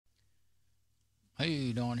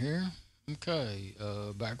Hey, Don here. Okay,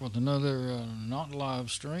 back with another not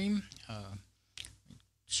live stream.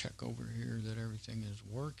 Check over here that everything is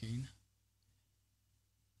working.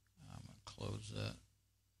 I'm gonna close that.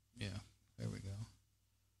 Yeah, there we go.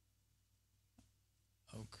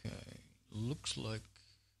 Okay, looks like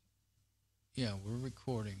yeah we're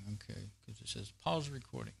recording. Okay, because it says pause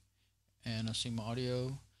recording, and I see my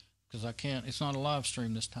audio because I can't. It's not a live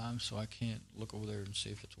stream this time, so I can't look over there and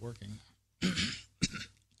see if it's working.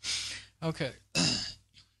 Okay.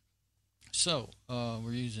 So,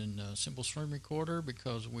 we're using Simple Screen Recorder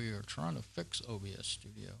because we are trying to fix OBS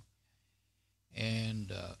Studio.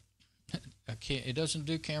 And I can't, it doesn't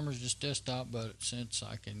do cameras, just desktop, but since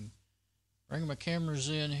I can bring my cameras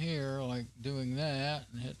in here, like doing that,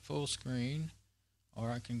 and hit full screen,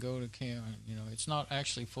 or I can go to it's not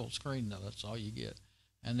actually full screen though, that's all you get.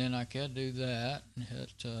 And then I can do that and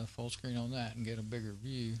hit full screen on that and get a bigger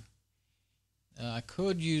view. I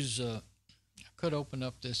could use, I could open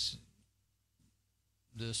up this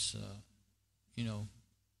IP,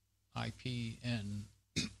 and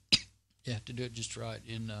you have to do it just right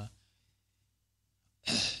in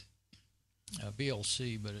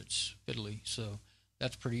BLC, but it's fiddly, so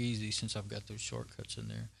that's pretty easy since I've got those shortcuts in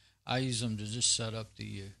there. I use them to just set up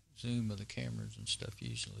the zoom of the cameras and stuff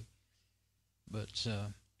usually. But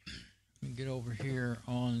let me get over here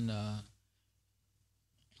on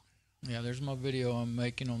yeah, there's my video I'm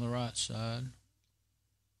making on the right side.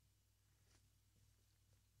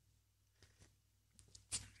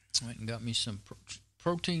 Went and got me some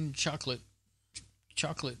protein chocolate,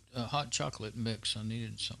 hot chocolate mix. I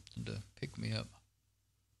needed something to pick me up.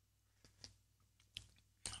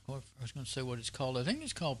 I was going to say what it's called. I think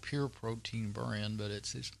it's called Pure Protein brand, but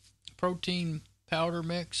it's this protein powder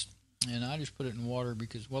mix, and I just put it in water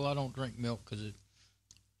because, well, I don't drink milk because it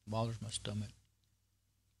bothers my stomach.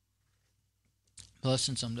 Plus,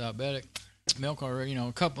 since I'm diabetic, milk already,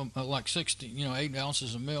 a cup of like 8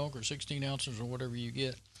 ounces of milk or 16 ounces or whatever you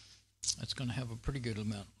get, that's going to have a pretty good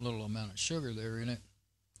little amount of sugar there in it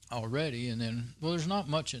already. And then, well, there's not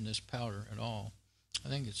much in this powder at all. I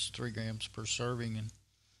think it's 3 grams per serving, and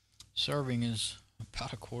serving is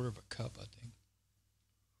about 1/4 of a cup, I think.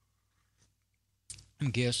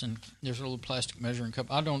 I'm guessing there's a little plastic measuring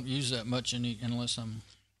cup. I don't use that much unless I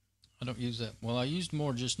don't use that. Well, I used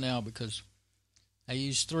more just now because I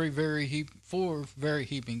used 4 very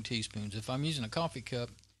heaping teaspoons. If I'm using a coffee cup,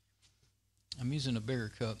 I'm using a bigger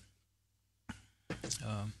cup.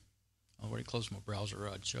 I already closed my browser,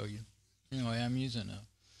 I'd show you. Anyway,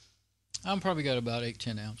 I'm probably got about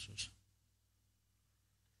 8-10 ounces.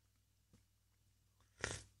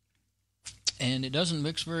 And it doesn't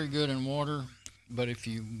mix very good in water, but if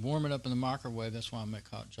you warm it up in the microwave, that's why I make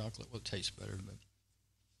hot chocolate. Well, it tastes better, but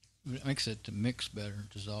it makes it to mix better,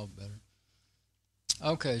 dissolve better.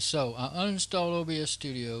 Okay, so I uninstalled OBS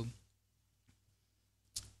Studio,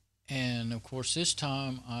 and of course this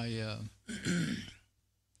time I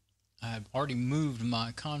had already moved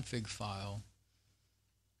my config file,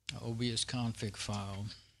 OBS config file,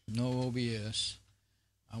 no OBS.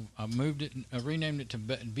 I moved it, I renamed it to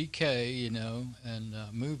BK, and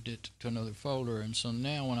moved it to another folder. And so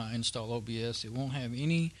now when I install OBS, it won't have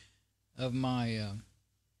any of my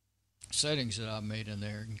settings that I've made in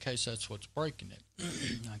there, in case that's what's breaking it.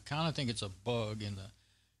 I kind of think it's a bug in the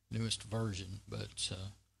newest version, but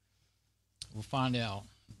we'll find out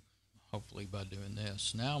hopefully by doing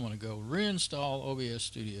this. Now I'm going to go reinstall OBS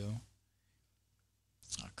Studio.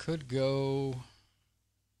 I could go,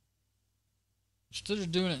 instead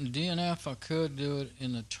of doing it in DNF, I could do it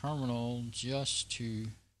in the terminal just to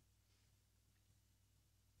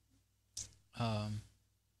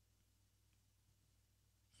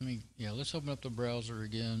let's open up the browser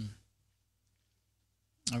again.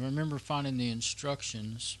 I remember finding the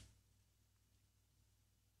instructions,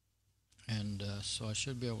 and so I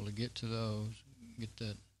should be able to get to those, get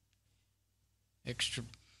that extra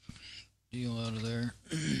deal out of there.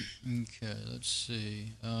 Okay, let's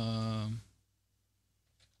see.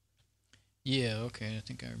 Yeah, okay, I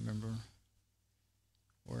think I remember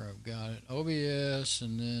where I've got it. OBS,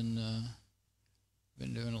 and then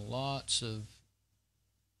been doing lots of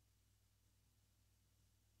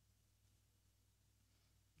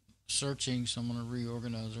searching, so I'm going to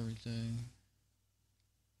reorganize everything.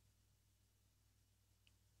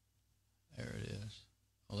 There it is.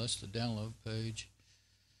 Well, that's the download page.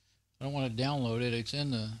 I don't want to download it. It's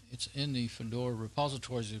in the Fedora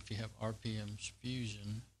repositories if you have RPM's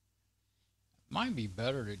Fusion. It might be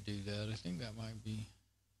better to do that. I think that might be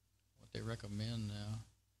what they recommend now.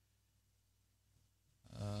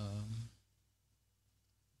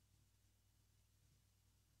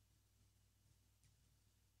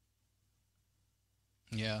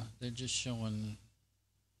 Yeah, they're just showing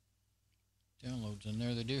downloads in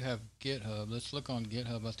there. They do have GitHub. Let's look on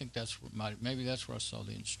GitHub. I think that's where maybe that's where I saw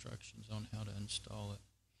the instructions on how to install it.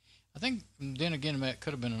 I think then again that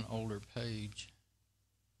could have been an older page.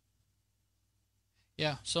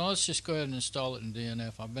 Yeah, so let's just go ahead and install it in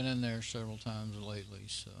DNF. I've been in there several times lately,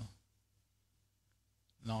 so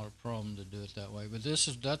not a problem to do it that way. But that's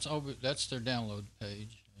their download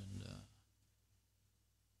page, and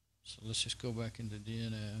so let's just go back into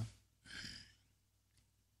DNF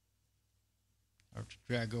or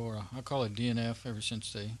Dragora. I call it DNF ever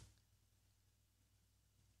since they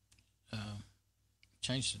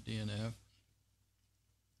changed to DNF.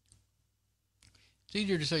 It's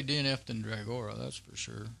easier to say DNF than Dragora, that's for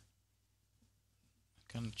sure.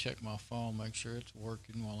 Kind of check my file, make sure it's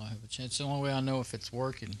working while I have a chance. It's the only way I know if it's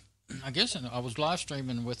working. I guess I was live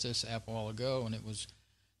streaming with this app a while ago, and it was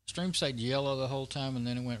stream stayed yellow the whole time, and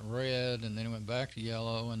then it went red, and then it went back to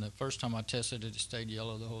yellow. And the first time I tested it, it stayed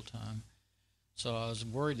yellow the whole time. So I was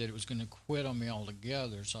worried that it was going to quit on me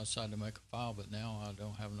altogether, so I decided to make a file. But now I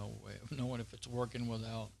don't have no way of knowing if it's working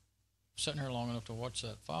without sitting here long enough to watch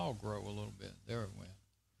that file grow a little bit. There it went.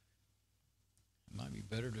 It might be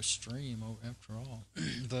better to stream after all.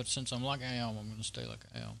 But since I'm like I am, I'm going to stay like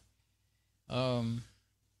I am.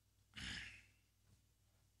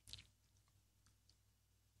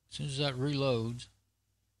 As soon as that reloads,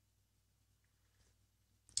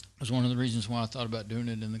 was one of the reasons why I thought about doing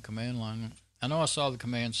it in the command line. I know I saw the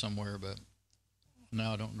command somewhere, but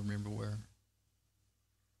now I don't remember where.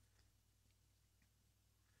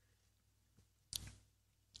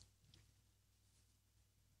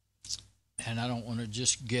 And I don't want to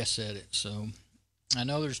just guess at it. So I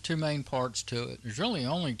know there's two main parts to it. There's really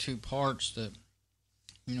only two parts that,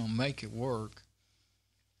 make it work.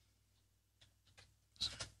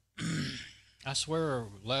 I swear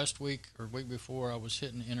last week or week before I was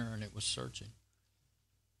hitting enter and it was searching.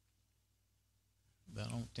 But I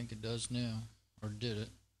don't think it does now. Or did it?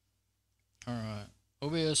 Alright.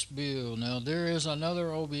 OBS build. Now there is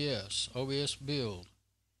another OBS. OBS build.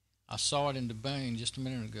 I saw it in Downgrade just a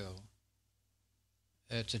minute ago.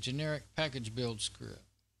 It's a generic package build script,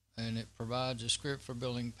 and it provides a script for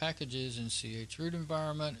building packages in chroot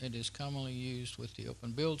environment. It is commonly used with the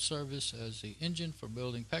Open Build service as the engine for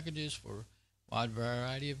building packages for a wide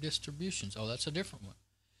variety of distributions. Oh, that's a different one.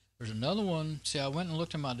 There's another one. See, I went and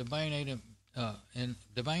looked at my Downgrade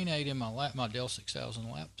 8 in my Dell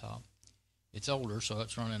 6000 laptop. It's older, so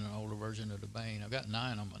it's running an older version of Downgrade. I've got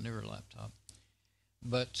 9 on my newer laptop,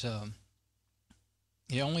 but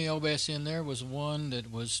the only OBS in there was one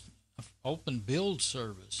that was Open Build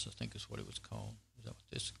Service, I think is what it was called. Is that what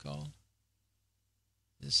this is called?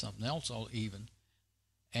 This is something else all even.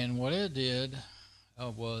 And what it did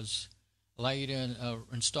was allow you to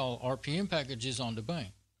install RPM packages on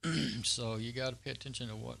Downgrade. So you got to pay attention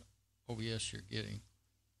to what OBS you're getting.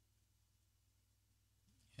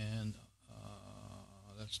 And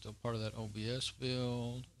that's still part of that OBS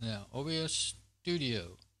build. Now, OBS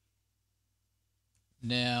Studio.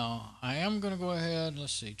 Now, I am going to go ahead,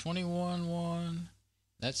 let's see, 21.1,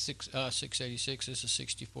 that's 686, this is a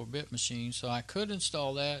 64-bit machine, so I could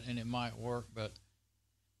install that and it might work, but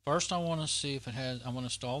first I want to see if it has, I want to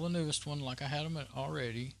install the newest one like I had them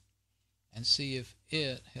already, and see if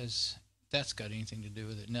that's got anything to do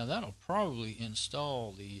with it. Now, that'll probably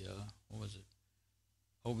install the,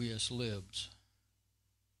 OBS libs.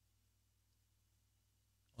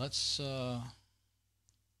 Let's,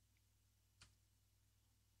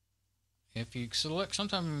 if you select,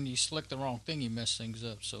 sometimes when you select the wrong thing, you mess things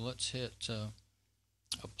up. So let's hit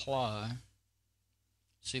apply.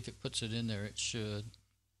 See if it puts it in there. It should.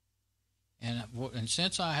 And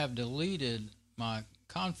since I have deleted my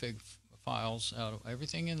config files out of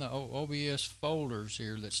everything in the OBS folders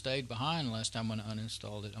here that stayed behind last time when I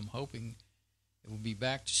uninstalled it, I'm hoping it will be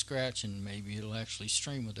back to scratch and maybe it'll actually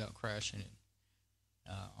stream without crashing it.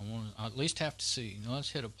 I at least have to see. Now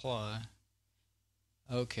let's hit apply.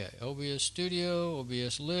 Okay, OBS Studio,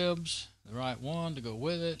 OBS Libs, the right one to go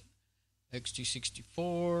with it,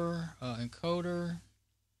 XG64 encoder,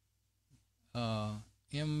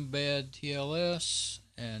 embed TLS,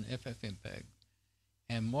 and FFmpeg.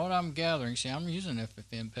 And what I'm gathering, see, I'm using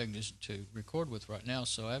FFmpeg to record with right now,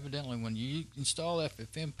 so evidently when you install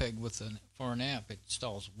FFmpeg for an app, it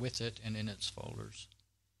installs with it and in its folders.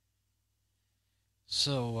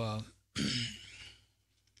 So, do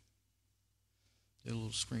a little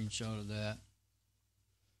screenshot of that,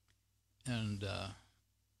 and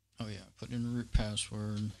oh yeah, put in the root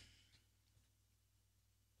password.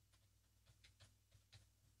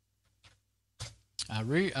 I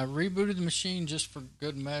rebooted the machine just for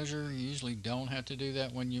good measure. You usually don't have to do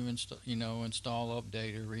that when you install,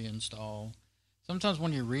 update, or reinstall. Sometimes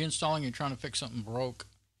when you're reinstalling, you're trying to fix something broke.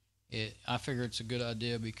 I figure it's a good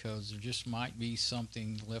idea because there just might be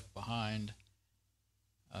something left behind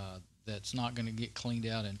that's not going to get cleaned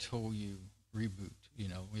out until you reboot.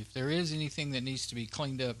 If there is anything that needs to be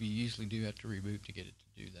cleaned up, you usually do have to reboot to get it to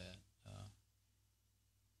do that.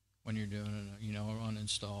 When you're doing an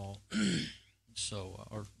uninstall. So,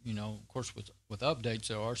 of course, with updates,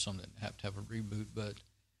 there are some that have to have a reboot, but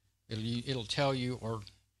it'll tell you, well,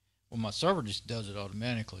 my server just does it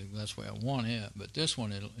automatically. That's the way I want it. But this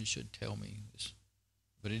one, it should tell me this.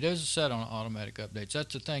 But it is set on automatic updates.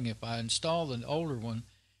 That's the thing. If I install the older one,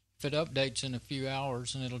 if it updates in a few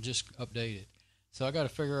hours, then it'll just update it. So I got to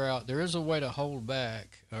figure out, there is a way to hold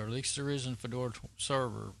back, or at least there is in Fedora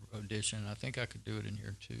Server Edition. I think I could do it in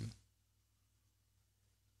here too.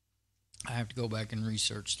 I have to go back and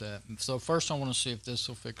research that. So first I want to see if this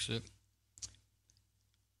will fix it.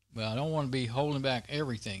 But I don't want to be holding back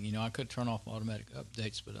everything. I could turn off automatic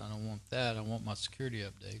updates, but I don't want that. I want my security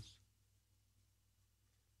updates.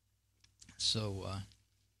 So,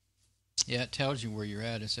 yeah, it tells you where you're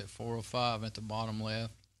at. It's at 405 at the bottom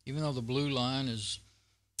left. Even though the blue line is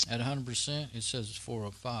at 100%, it says it's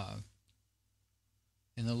 405.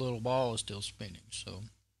 And the little ball is still spinning. So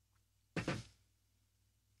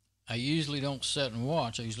I usually don't sit and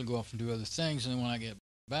watch. I usually go off and do other things, and then when I get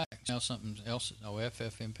back, now something else.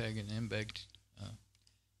 FF, MPEG, and MBEG.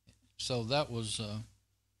 So that was,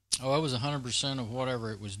 that was 100% of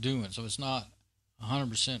whatever it was doing. So it's not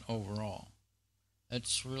 100% overall.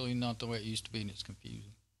 That's really not the way it used to be, and it's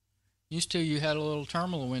confusing. Used to, you had a little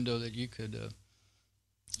terminal window that you could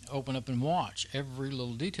open up and watch every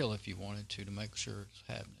little detail if you wanted to make sure it's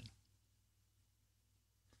happening.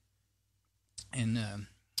 And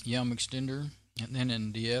YUM extender, and then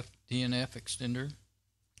in DNF extender,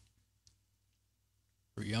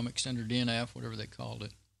 or YUM extender DNF, whatever they called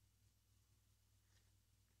it.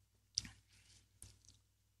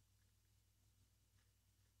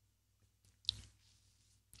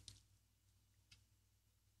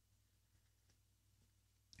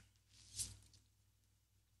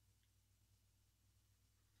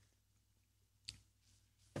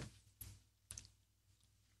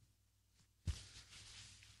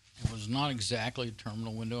 It was not exactly a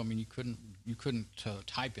terminal window. I mean, you couldn't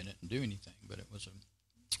type in it and do anything, but it was a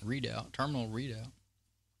readout, terminal readout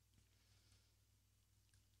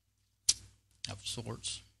of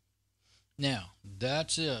sorts. Now,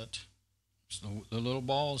 that's it. So the little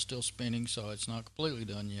ball is still spinning, so it's not completely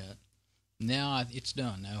done yet. Now it's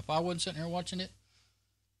done. Now, if I wasn't sitting here watching it,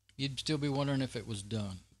 you'd still be wondering if it was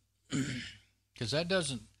done. Because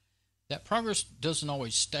that progress doesn't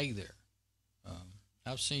always stay there.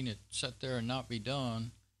 I've seen it sit there and not be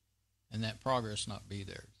done, and that progress not be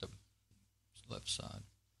there, the left side.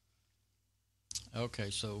 Okay,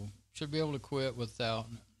 so should be able to quit without.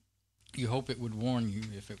 You hope it would warn you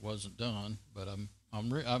if it wasn't done, but I'm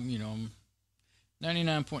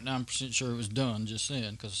 99.9% sure it was done just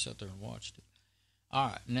then because I sat there and watched it. All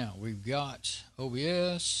right, now we've got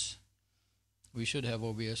OBS. We should have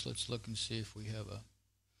OBS. Let's look and see if we have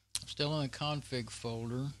still in the config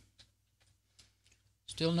folder.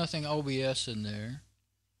 Still nothing OBS in there.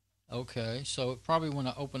 Okay, so probably when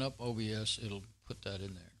I open up OBS, it'll put that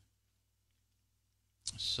in there.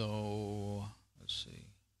 So let's see.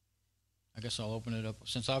 I guess I'll open it up.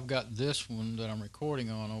 Since I've got this one that I'm recording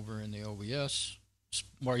on over in the OBS,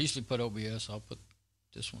 where I usually put OBS, I'll put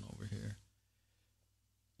this one over here.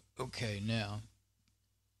 Okay, now,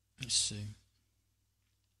 let's see.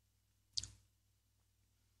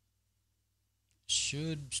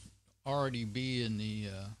 Should already be in the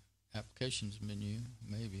applications menu,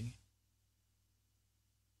 maybe.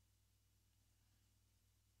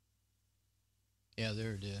 Yeah,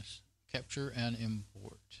 there it is. Capture and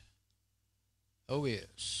import.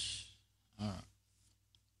 OBS. All right.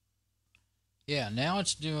 Yeah, now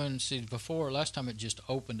it's doing, see, before, last time it just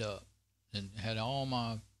opened up and had all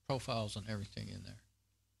my profiles and everything in there.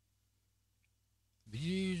 But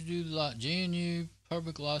you do the GNU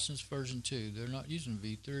Public License version 2. They're not using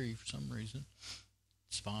V3 for some reason.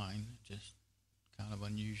 It's fine, just kind of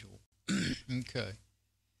unusual. Okay.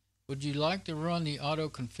 Would you like to run the auto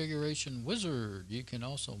configuration wizard? You can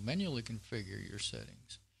also manually configure your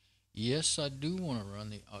settings. Yes, I do want to run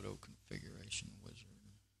the auto configuration wizard.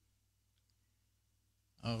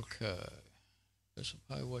 Okay.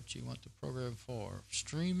 Specify what you want the program for.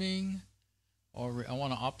 Streaming, or I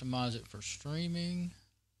want to optimize it for streaming.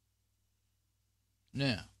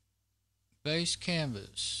 Now, base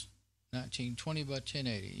canvas, 1920 by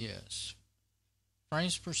 1080, yes.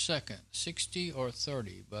 Frames per second, 60 or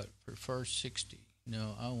 30, but prefer 60.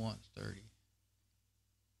 No, I want 30.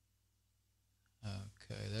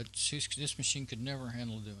 Okay, this machine could never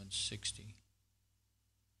handle doing 60.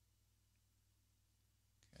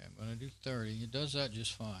 Okay, I'm going to do 30. It does that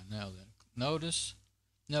just fine. Now then,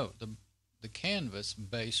 note the canvas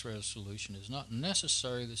base resolution is not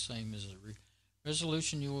necessarily the same as the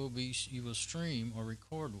resolution you will stream or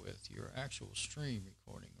record with. Your actual stream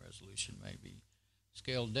recording resolution may be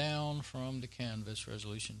scaled down from the canvas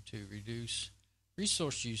resolution to reduce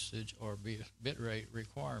resource usage or bitrate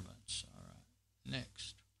requirements. All right,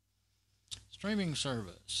 next. Streaming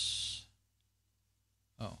service.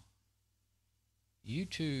 Oh,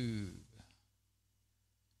 YouTube.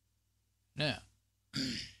 Now,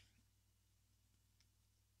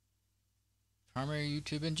 primary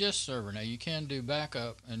YouTube and just server. Now you can do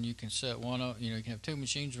backup, and you can set one up. You can have two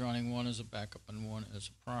machines running, one as a backup and one as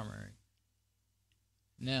a primary.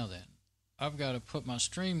 Now then, I've got to put my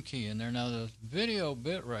stream key in there. Now the video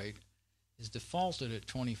bitrate is defaulted at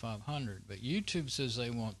 2500, but YouTube says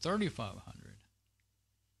they want 3500.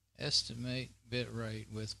 Estimate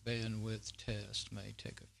bitrate with bandwidth test may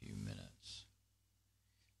take a few minutes.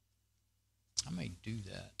 I may do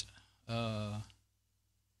that. But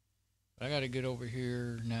I got to get over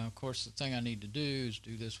here. Now, of course, the thing I need to do is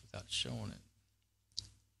do this without showing it.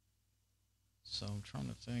 So I'm trying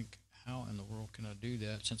to think, how in the world can I do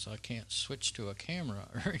that since I can't switch to a camera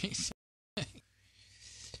or anything?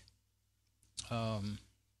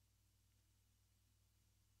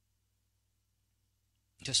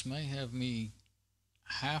 This may have me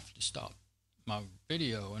have to stop my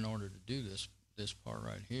video in order to do this part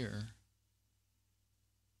right here.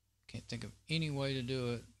 Can't think of any way to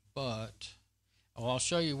do it, but I'll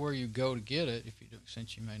show you where you go to get it if you do,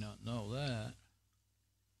 since you may not know that.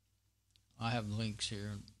 I have links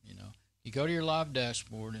here. You go to your live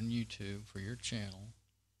dashboard in YouTube for your channel,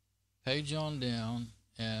 page on down,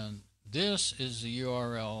 and this is the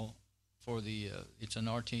URL for the it's an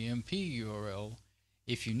RTMP URL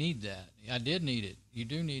if you need that. I did need it. You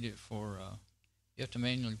do need it for you have to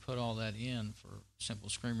manually put all that in for Simple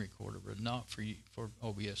Screen Recorder, but not for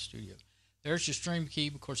OBS Studio. There's your stream key.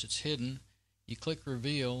 Of course, it's hidden. You click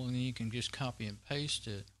reveal, and then you can just copy and paste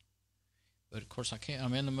it. But of course, I can't.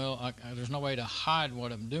 I'm in the middle. There's no way to hide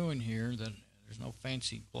what I'm doing here. There's no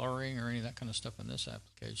fancy blurring or any of that kind of stuff in this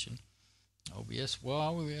application. OBS, well,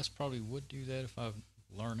 OBS probably would do that if I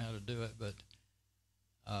learned how to do it. But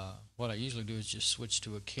what I usually do is just switch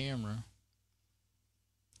to a camera.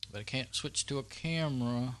 But I can't switch to a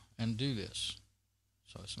camera and do this,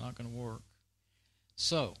 so it's not going to work.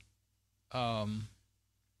 So I'm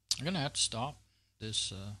going to have to stop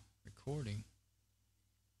this recording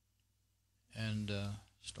and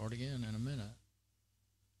start again in a minute.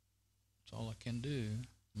 That's all I can do.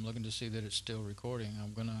 I'm looking to see that it's still recording.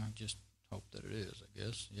 I'm going to just hope that it is, I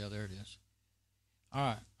guess. Yeah, there it is. All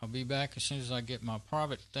right, I'll be back as soon as I get my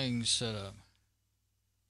private things set up.